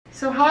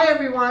So hi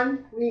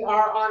everyone, we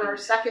are on our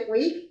second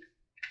week.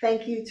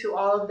 Thank you to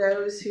all of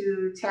those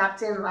who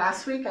tapped in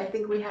last week. I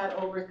think we had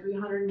over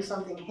 300 and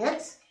something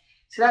hits.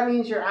 So that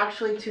means you're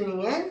actually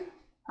tuning in.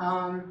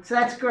 So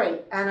that's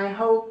great. And I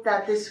hope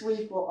that this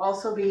week will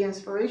also be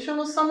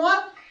inspirational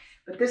somewhat.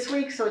 But this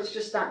week, so it's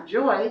just not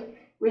joy,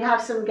 we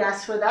have some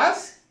guests with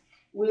us.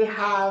 We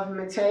have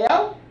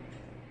Mateo,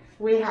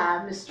 we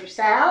have Mr.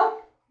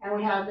 Sal, and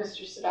we have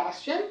Mr.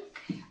 Sebastian.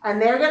 And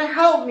they're going to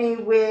help me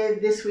with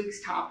this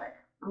week's topic.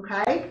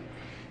 Okay?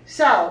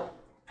 So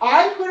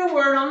I put a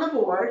word on the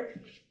board,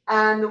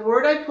 and the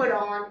word I put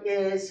on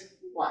is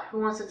what? Who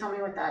wants to tell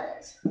me what that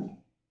is?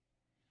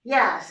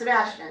 Yeah,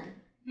 Sebastian.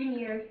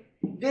 Vineyard.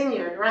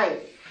 Vineyard,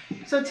 right.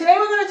 So today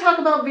we're going to talk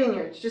about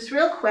vineyards, just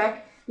real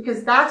quick,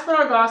 because that's what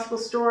our gospel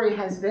story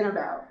has been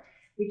about.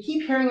 We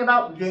keep hearing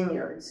about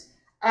vineyards,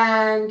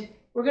 and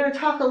we're going to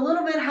talk a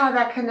little bit how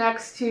that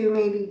connects to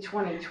maybe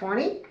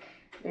 2020,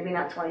 maybe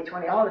not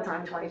 2020 all the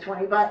time,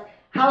 2020, but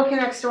how it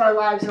connects to our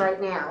lives right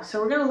now.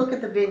 So we're going to look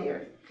at the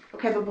vineyard.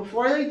 Okay, but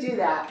before we do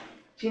that,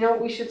 do you know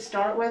what we should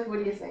start with? What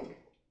do you think?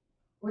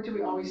 What do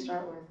we always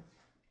start with?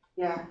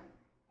 Yeah.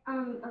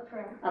 A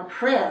prayer. A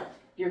prayer.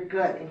 You're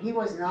good. And he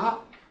was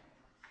not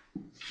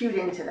cued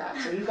into that.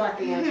 So you got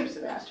the answer,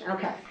 Sebastian.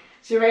 Okay.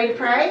 So you ready to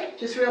pray?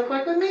 Just real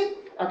quick with me?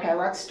 Okay,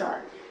 let's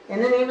start.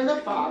 In the name of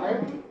the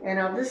Father, and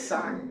of the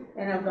Son,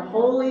 and of the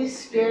Holy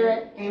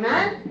Spirit.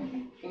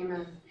 Amen?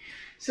 Amen.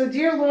 So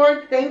dear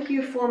Lord, thank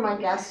you for my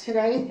guests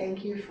today.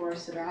 Thank you for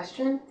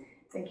Sebastian.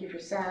 Thank you for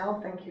Sal.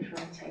 Thank you for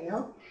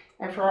Mateo.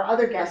 And for our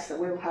other guests that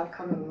we will have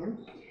coming in.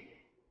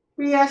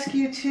 We ask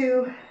you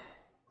to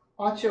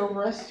watch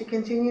over us, to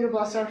continue to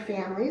bless our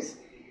families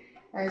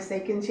as they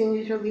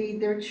continue to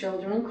lead their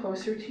children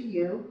closer to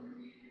you.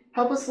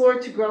 Help us,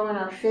 Lord, to grow in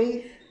our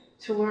faith,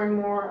 to learn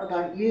more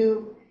about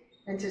you,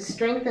 and to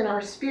strengthen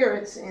our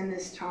spirits in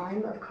this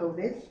time of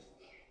COVID.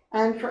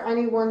 And for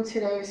anyone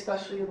today,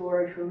 especially,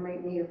 Lord, who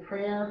might need a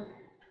prayer,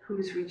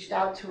 who's reached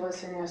out to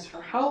us and asked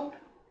for help,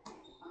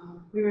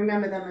 we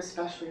remember them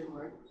especially,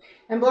 Lord.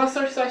 And bless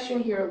our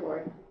session here,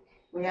 Lord.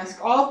 We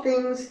ask all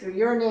things through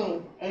your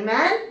name.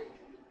 Amen?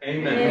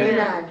 Amen.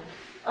 Amen.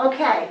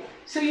 Okay,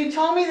 so you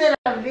told me that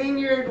a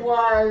vineyard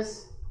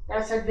was,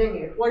 that said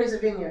vineyard. What is a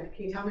vineyard?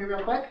 Can you tell me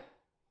real quick?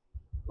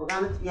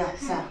 Yeah,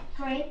 Sal.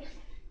 Grapes.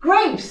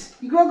 Grapes.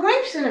 You grow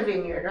grapes in a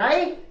vineyard,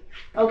 right?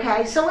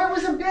 Okay, so it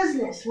was a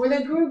business where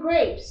they grew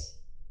grapes.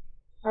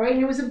 All right,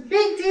 and it was a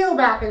big deal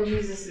back in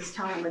Jesus'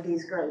 time with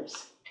these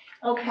grapes.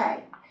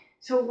 Okay,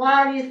 so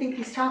why do you think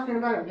he's talking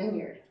about a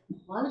vineyard?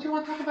 Why would you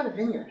want to talk about a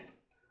vineyard?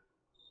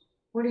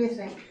 What do you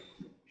think?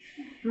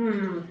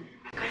 I'm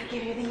going to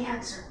give you the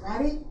answer.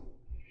 Ready?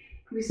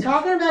 He's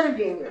talking about a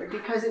vineyard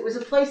because it was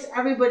a place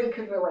everybody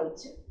could relate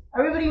to.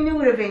 Everybody knew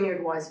what a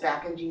vineyard was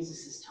back in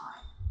Jesus' time.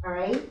 All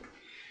right?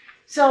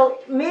 So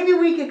maybe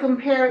we could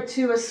compare it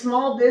to a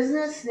small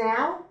business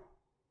now.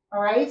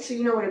 All right? So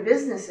you know what a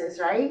business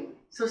is, right?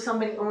 So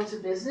somebody owns a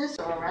business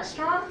or a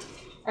restaurant,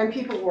 and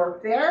people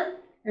work there.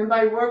 And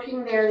by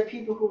working there, the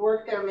people who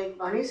work there make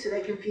money so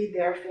they can feed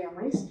their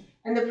families.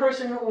 And the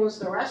person who owns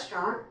the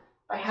restaurant,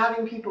 by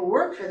having people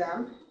work for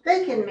them,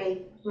 they can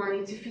make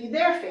money to feed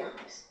their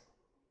families.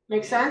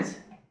 Make sense?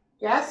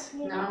 Yes?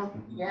 Yeah. No?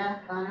 Yeah?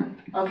 Kind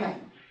of? Okay.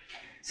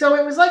 So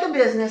it was like a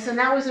business, and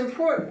that was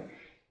important.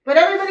 But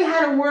everybody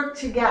had to work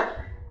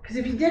together. Because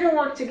if you didn't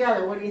work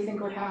together, what do you think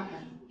would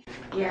happen?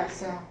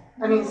 Yes,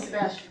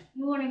 Sebastian.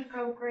 You wouldn't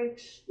grow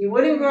grapes. You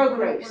wouldn't grow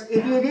grapes.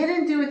 If you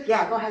didn't do it,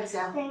 yeah, go ahead,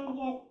 Sal. Then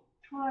get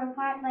torn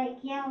apart,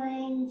 like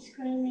yelling,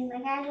 screaming,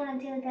 like I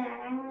want to do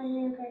that, I want to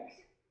do this.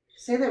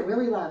 Say that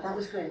really loud. That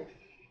was great.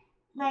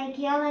 Like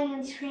yelling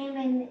and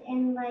screaming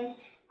and like,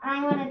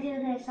 I want to do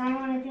this, I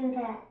want to do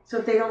that. So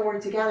if they don't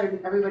work together,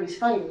 everybody's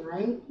fighting,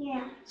 right?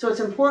 Yeah. So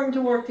it's important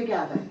to work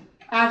together.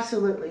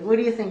 Absolutely. What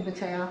do you think,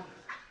 Mateo?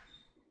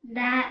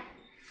 That,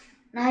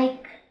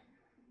 like...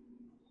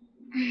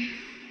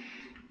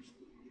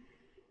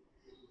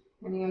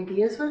 Any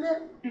ideas with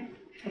it?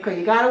 Okay,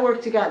 you got to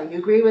work together. You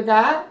agree with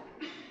that?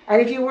 And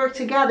if you work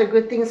together,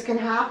 good things can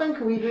happen.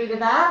 Can we agree to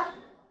that?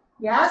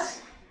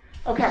 Yes?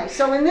 Okay,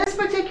 so in this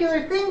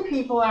particular thing,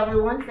 people,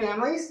 everyone,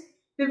 families,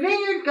 the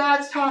vineyard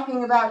God's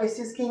talking about is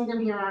his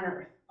kingdom here on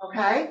earth,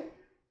 okay?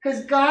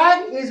 Because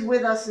God is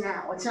with us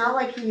now. It's not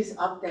like he's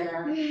up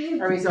there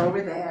or he's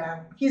over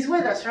there. He's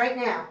with us right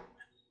now.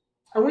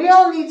 And we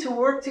all need to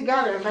work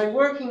together. And by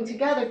working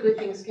together, good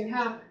things can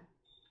happen.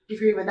 You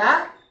agree with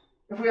that?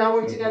 If we all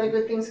work together,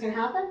 good things can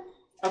happen?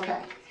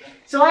 Okay.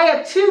 So I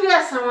have two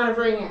guests I want to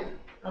bring in,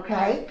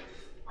 okay,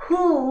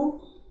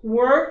 who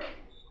work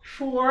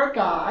for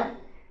God,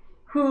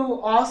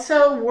 who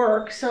also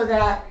work so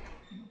that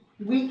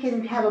we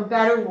can have a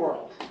better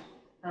world,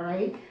 all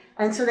right?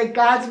 And so that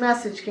God's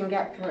message can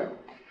get through,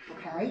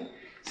 okay?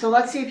 So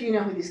let's see if you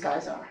know who these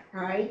guys are,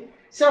 all right?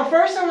 So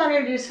first I want to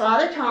introduce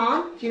Father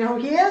Tom. Do you know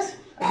who he is?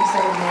 I just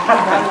said his name.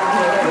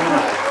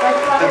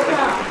 That's Father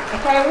Tom.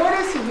 Okay, what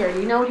is he here? Do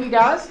you know what he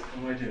does?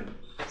 What do I do?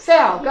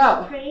 Sal,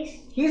 go. Priest.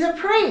 He's a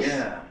priest.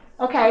 Yeah.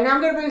 Okay, now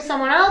I'm going to bring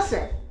someone else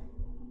in.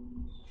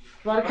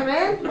 You want to come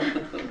in?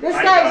 This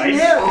Hi, guy's guys. new.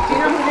 Do you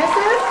know who this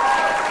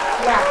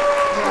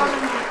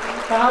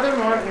Father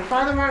Martin.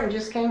 Father Martin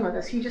just came with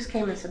us. He just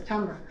came in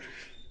September.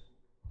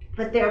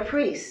 But they're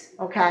priests,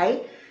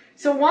 okay?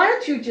 So why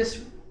don't you just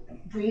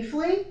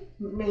briefly,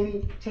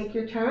 maybe take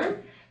your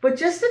turn, but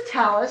just to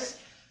tell us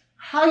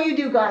how you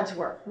do God's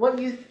work, what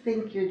you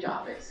think your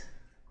job is.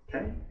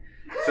 Okay.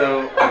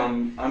 So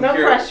I'm no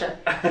here. pressure.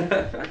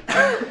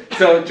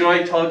 So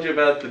Joy told you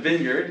about the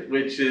vineyard,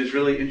 which is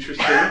really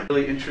interesting,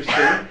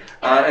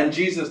 and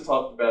Jesus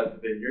talked about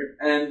the vineyard.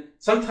 And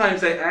sometimes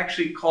they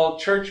actually call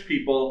church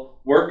people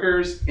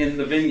workers in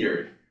the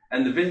vineyard.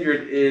 And the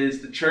vineyard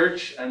is the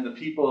church and the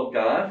people of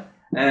God,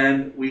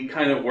 and we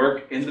kind of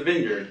work in the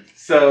vineyard.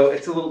 So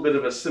it's a little bit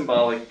of a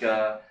symbolic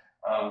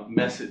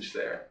message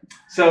there.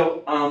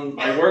 So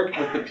I work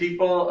with the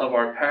people of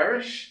our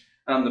parish.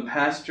 I'm the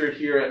pastor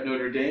here at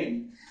Notre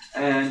Dame,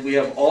 and we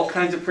have all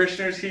kinds of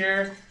parishioners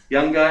here,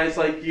 young guys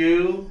like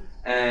you,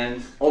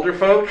 and older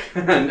folk,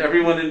 and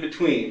everyone in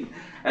between.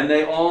 And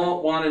they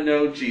all want to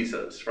know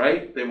Jesus,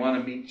 right? They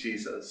want to meet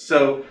Jesus.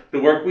 So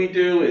the work we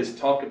do is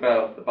talk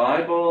about the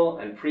Bible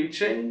and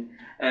preaching,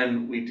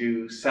 and we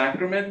do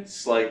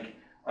sacraments like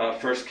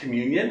First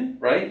Communion,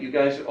 right? You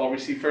guys all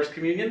receive First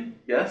Communion?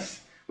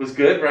 Yes? Was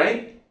good,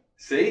 right?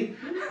 See?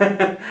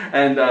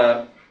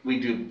 And we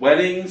do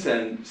weddings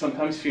and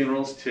sometimes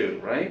funerals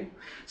too, right?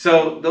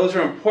 So those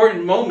are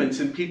important moments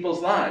in people's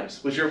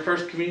lives. Was your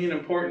First Communion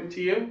important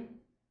to you?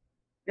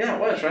 Yeah,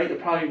 it was, right? You'll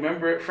probably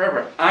remember it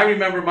forever. I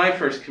remember my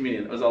First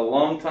Communion. It was a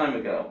long time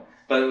ago,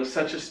 but it was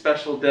such a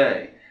special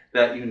day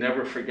that you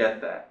never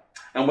forget that.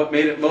 And what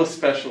made it most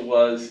special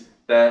was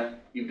that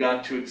you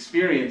got to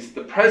experience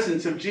the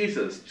presence of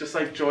Jesus. Just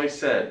like Joy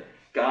said,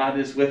 God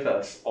is with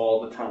us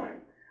all the time.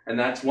 And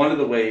that's one of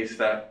the ways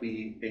that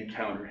we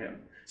encounter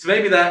him. So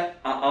maybe that,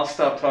 I'll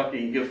stop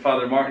talking and give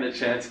Father Martin a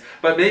chance,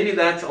 but maybe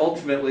that's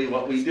ultimately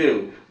what we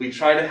do. We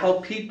try to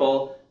help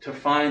people to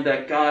find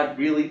that God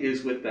really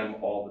is with them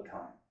all the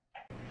time.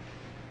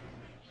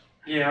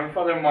 Yeah, I'm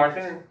Father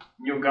Martin,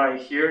 new guy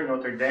here,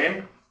 Notre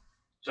Dame.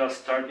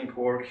 Just starting to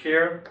work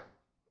here,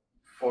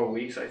 4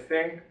 weeks I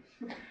think.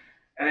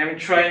 And I'm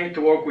trying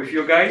to work with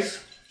you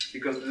guys,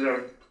 because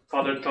as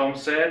Father Tom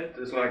said,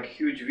 there's like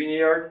huge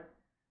vineyard.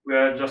 We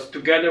are just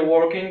together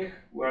working.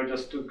 We are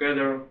just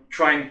together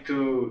trying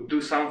to do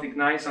something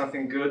nice,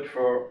 something good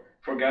for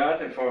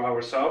God and for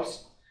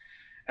ourselves.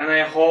 And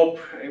I hope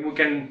we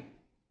can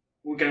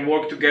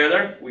work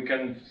together. We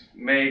can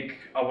make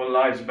our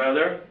lives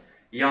better.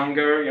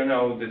 Younger, you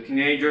know, the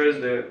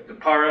teenagers, the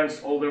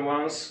parents, older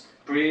ones,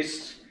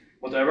 priests,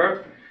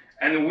 whatever.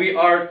 And we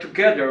are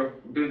together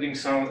building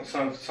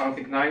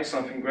something nice,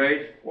 something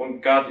great,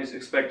 what God is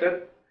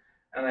expected.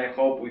 And I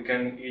hope we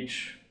can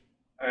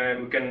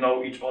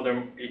know each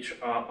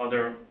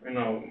other, you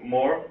know,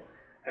 more,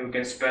 and we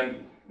can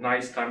spend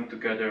nice time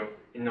together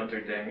in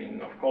Notre Dame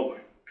in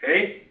October.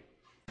 Okay?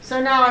 So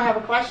now I have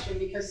a question,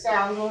 because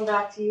Sal, I'm going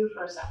back to you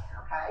for a second,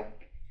 okay?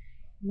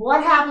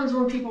 What happens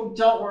when people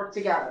don't work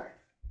together?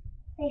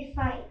 They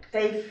fight.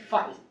 They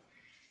fight.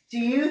 Do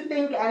you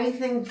think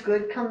anything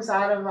good comes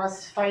out of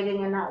us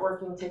fighting and not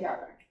working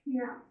together?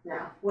 No. No.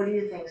 What do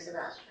you think,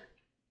 Sebastian?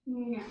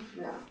 No.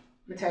 No.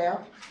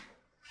 Mateo?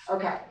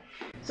 Okay.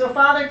 So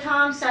Father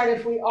Tom said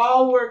if we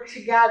all work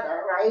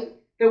together, right,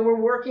 that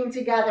we're working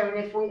together,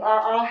 and if we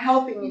are all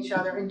helping each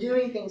other and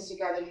doing things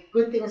together,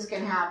 good things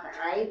can happen,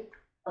 right?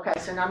 Okay,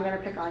 so now I'm going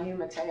to pick on you,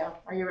 Mateo.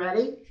 Are you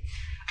ready?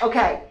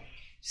 Okay.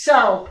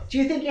 So, do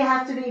you think you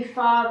have to be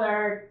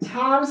Father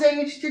Tom's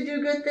age to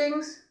do good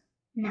things?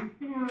 No.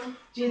 No.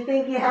 Do you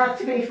think you have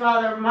to be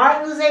Father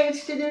Martin's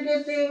age to do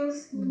good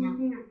things?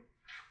 No.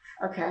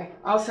 Okay,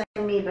 I'll say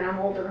me, but I'm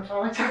older than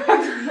Father Tom.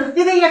 Do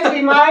you think you have to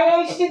be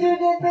my age to do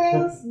good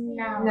things?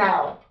 No.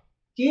 No.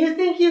 Do you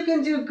think you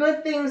can do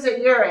good things at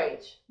your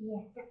age?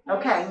 Yes.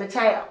 Okay,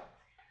 Mateo.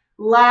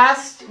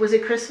 Was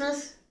it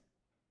Christmas?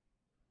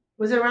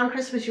 Was it around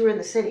Christmas you were in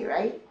the city,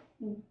 right?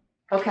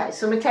 Okay,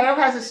 so Mateo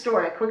has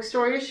a quick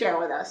story to share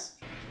with us.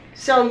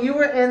 So you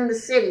were in the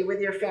city with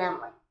your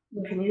family.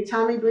 Can you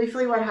tell me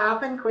briefly what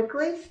happened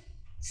quickly?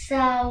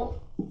 So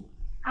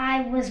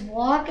I was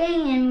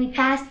walking and we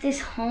passed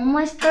this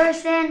homeless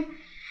person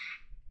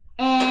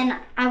and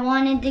I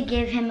wanted to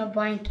give him a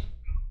blanket.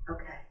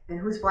 Okay, and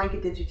whose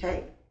blanket did you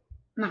take?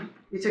 Mine.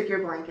 You took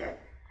your blanket.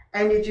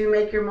 And did you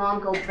make your mom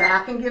go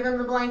back and give him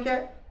the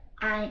blanket?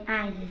 I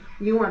did.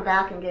 You went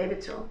back and gave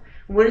it to him.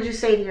 What did you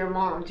say to your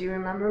mom? Do you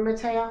remember,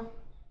 Mateo?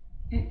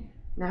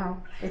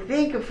 No. I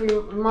think if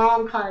your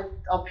mom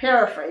I'll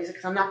paraphrase it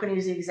because I'm not going to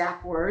use the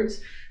exact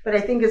words, but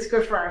I think it's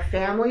good for our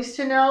families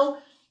to know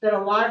that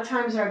a lot of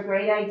times our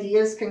great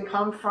ideas can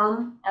come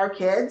from our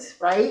kids,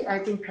 right? I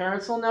think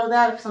parents will know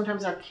that.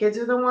 Sometimes our kids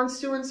are the ones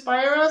to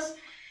inspire us.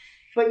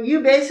 But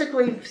you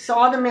basically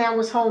saw the man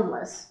was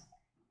homeless,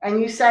 and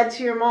you said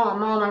to your mom,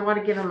 Mom, I want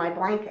to give him my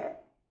blanket.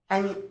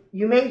 And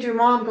you made your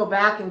mom go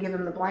back and give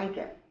him the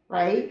blanket,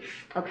 right?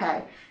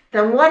 Okay.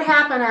 Then what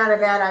happened out of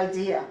that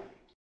idea?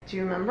 Do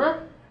you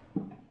remember?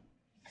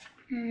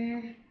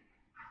 No.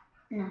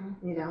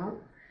 You don't?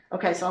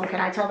 Okay, so can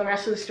I tell the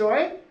rest of the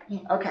story? Yeah.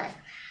 Okay.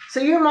 So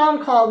your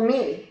mom called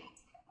me,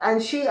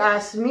 and she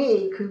asked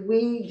me, could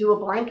we do a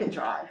blanket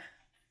drive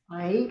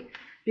right?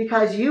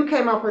 Because you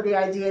came up with the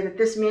idea that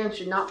this man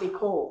should not be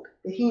cold,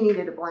 that he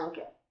needed a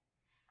blanket.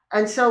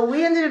 And so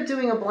we ended up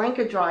doing a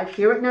blanket drive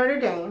here at Notre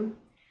Dame,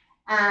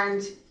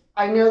 and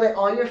I know that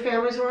all your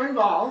families were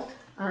involved,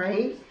 all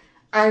right?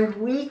 And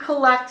we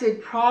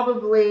collected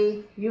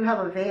probably, you have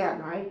a van,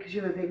 right? Because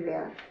you have a big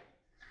van.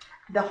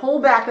 The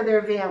whole back of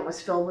their van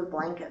was filled with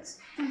blankets.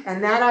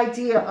 And that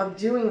idea of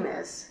doing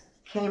this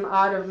came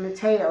out of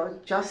Mateo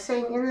just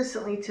saying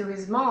innocently to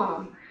his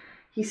mom,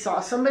 he saw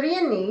somebody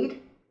in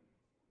need,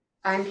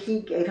 and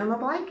he gave him a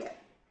blanket.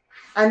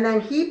 And then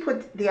he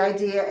put the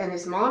idea in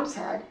his mom's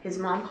head. His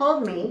mom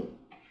called me.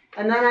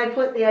 And then I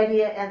put the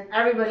idea in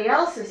everybody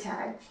else's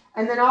head.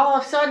 And then all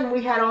of a sudden,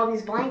 we had all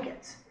these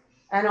blankets.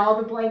 And all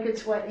the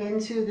blankets went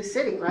into the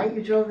city, right?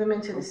 You drove them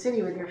into the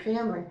city with your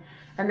family.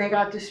 And they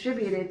got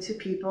distributed to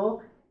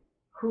people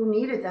who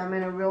needed them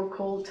in a real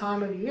cold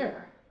time of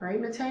year.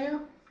 Right,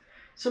 Mateo?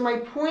 So my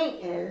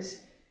point is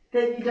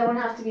that you don't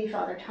have to be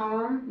Father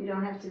Tom. You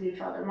don't have to be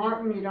Father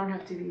Martin. You don't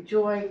have to be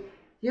Joy.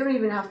 You don't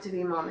even have to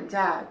be Mom and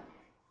Dad.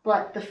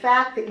 But the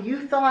fact that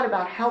you thought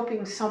about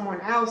helping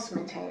someone else,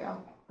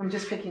 Mateo, I'm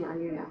just picking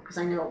on you now because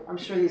I'm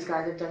sure these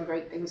guys have done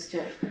great things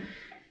too.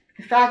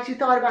 The fact you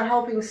thought about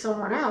helping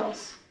someone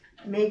else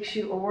makes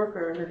you a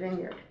worker in the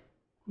vineyard.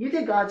 You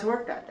did God's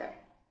work that day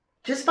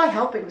just by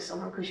helping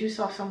someone because you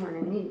saw someone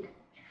in need.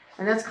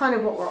 And that's kind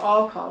of what we're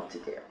all called to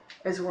do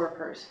as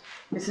workers.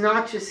 It's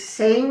not just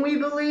saying we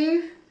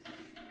believe,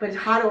 but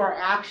how do our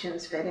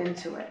actions fit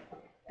into it?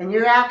 And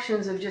your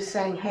actions of just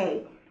saying,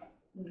 hey,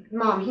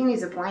 Mom, he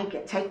needs a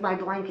blanket. Take my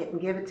blanket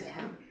and give it to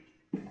him.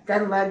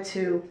 Then led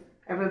to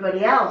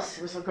everybody else.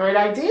 It was a great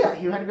idea.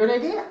 You had a good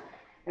idea.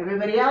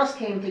 Everybody else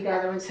came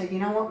together and said, you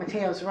know what,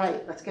 Mateo's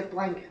right. Let's get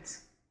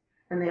blankets.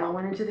 And they all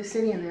went into the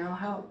city and they all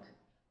helped.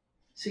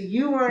 So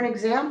you were an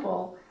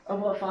example of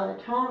what Father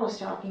Tom was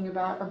talking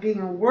about, of being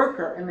a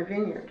worker in the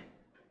vineyard.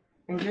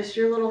 And just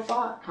your little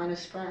thought kind of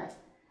spread.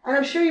 And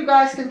I'm sure you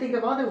guys can think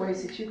of other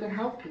ways that you can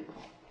help people.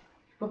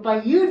 But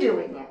by you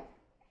doing it,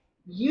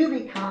 you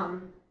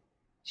become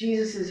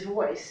Jesus'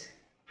 voice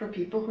for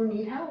people who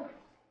need help.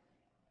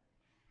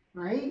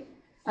 Right?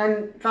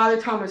 And Father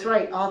Tom was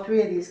right. All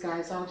three of these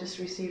guys all just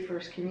received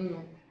First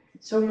Communion.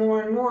 So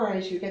more and more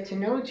as you get to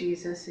know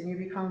Jesus and you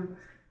become,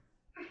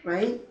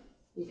 right?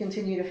 You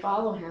continue to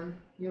follow him,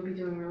 you'll be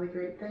doing really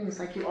great things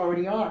like you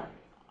already are.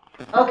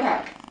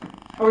 Okay.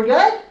 Are we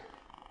good?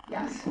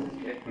 Yes.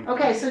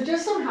 Okay, so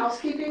just some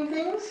housekeeping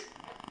things.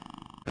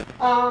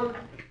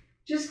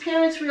 Just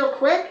parents real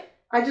quick.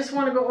 I just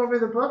want to go over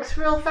the books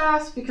real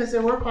fast because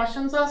there were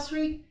questions last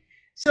week.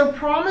 So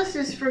Promise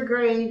is for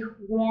grade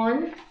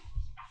 1.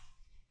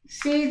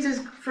 Seeds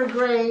is for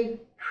grade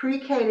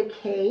pre-K to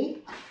K.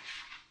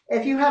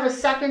 If you have a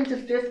 2nd to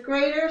 5th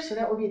grader, so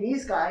that would be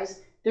these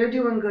guys, they're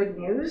doing Good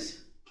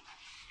News.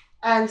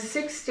 And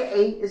 6 to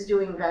 8 is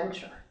doing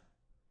Venture.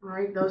 All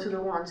right, those are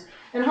the ones.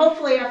 And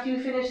hopefully after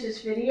you finish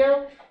this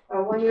video,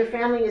 or when your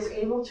family is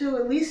able to,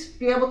 at least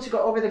be able to go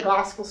over the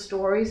gospel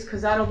stories,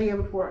 because that'll be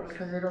important,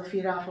 because it'll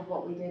feed off of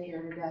what we did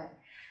here today.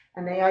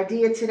 And the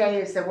idea today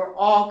is that we're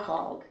all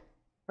called,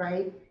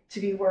 right, to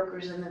be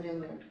workers in the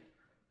vineyard,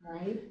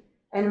 right?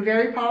 And in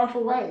very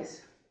powerful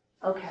ways.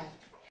 Okay.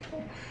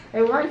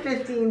 At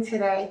 1:15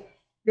 today,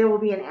 there will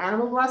be an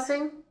animal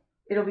blessing.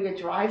 It'll be a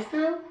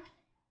drive-through.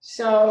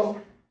 So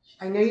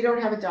I know you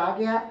don't have a dog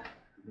yet,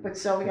 but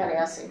so we got to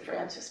ask St.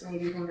 Francis.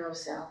 Maybe you can go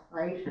Sal,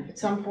 right? At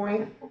some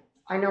point.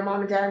 I know Mom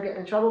and Dad are getting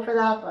in trouble for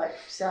that, but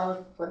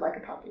Sal would like a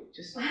puppy.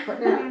 Just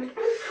putting it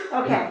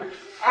out. Okay.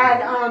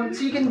 And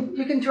so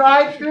you can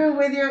drive through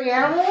with your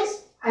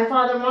animals, and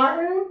Father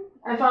Martin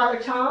and Father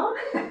Tom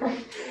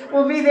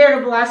will be there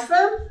to bless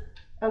them.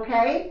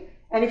 Okay?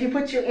 And if you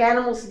put your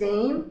animal's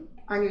name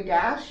on your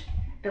dash,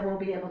 then we'll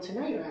be able to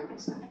know your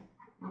animal's name.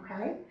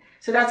 Okay?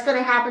 So that's going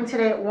to happen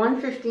today at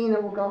 1:15.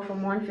 It will go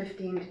from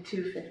 1:15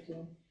 to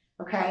 2:15.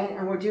 Okay?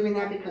 And we're doing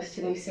that because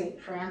today's St.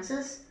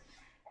 Francis.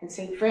 And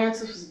St.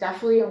 Francis was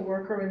definitely a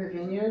worker in the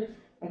vineyard,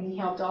 and he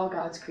helped all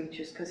God's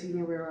creatures because he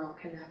knew we were all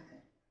connected.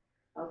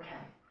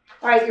 Okay.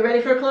 All right, you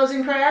ready for a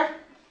closing prayer?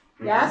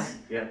 Yes?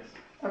 Yes.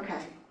 Okay.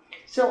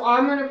 So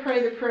I'm going to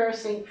pray the prayer of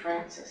St.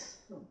 Francis,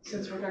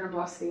 since we're going to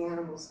bless the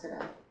animals today.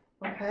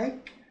 Okay?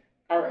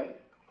 All right.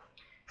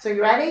 So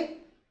you ready?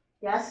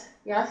 Yes?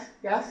 Yes?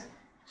 Yes?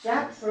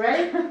 Yeah? We're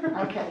ready?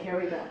 Okay,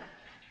 here we go.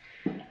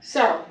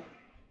 So,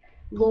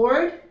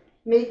 Lord,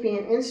 make me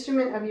an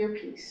instrument of your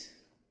peace.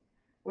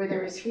 Where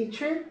there is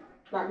hatred,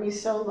 let me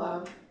sow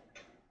love.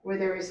 Where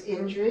there is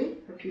injury,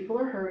 where people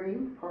are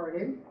hurting,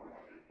 pardon.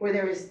 Where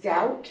there is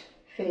doubt,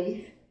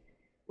 faith.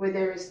 Where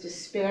there is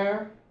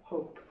despair,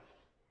 hope.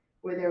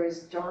 Where there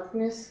is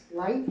darkness,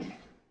 light.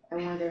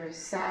 And where there is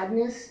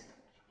sadness,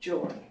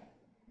 joy.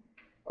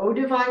 O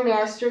Divine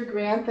Master,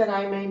 grant that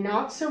I may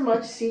not so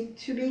much seek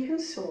to be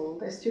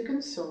consoled as to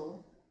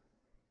console,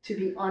 to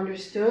be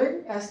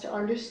understood as to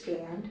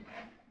understand,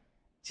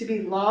 to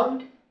be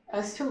loved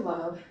as to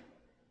love,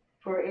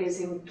 for it is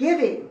in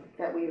giving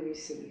that we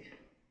receive.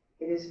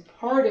 It is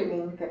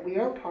pardoning that we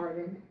are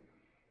pardoned,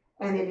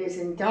 and it is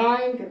in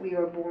dying that we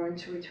are born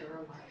to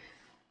eternal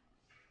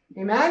life.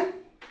 Amen?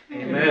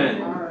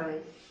 Amen. All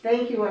right.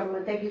 Thank you,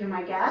 everyone. Thank you to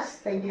my guests.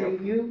 Thank you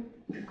to you.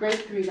 Great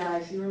 3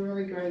 guys. You were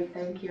really great.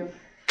 Thank you.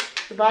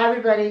 Goodbye,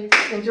 everybody.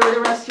 Enjoy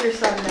the rest of your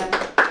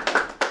Sunday.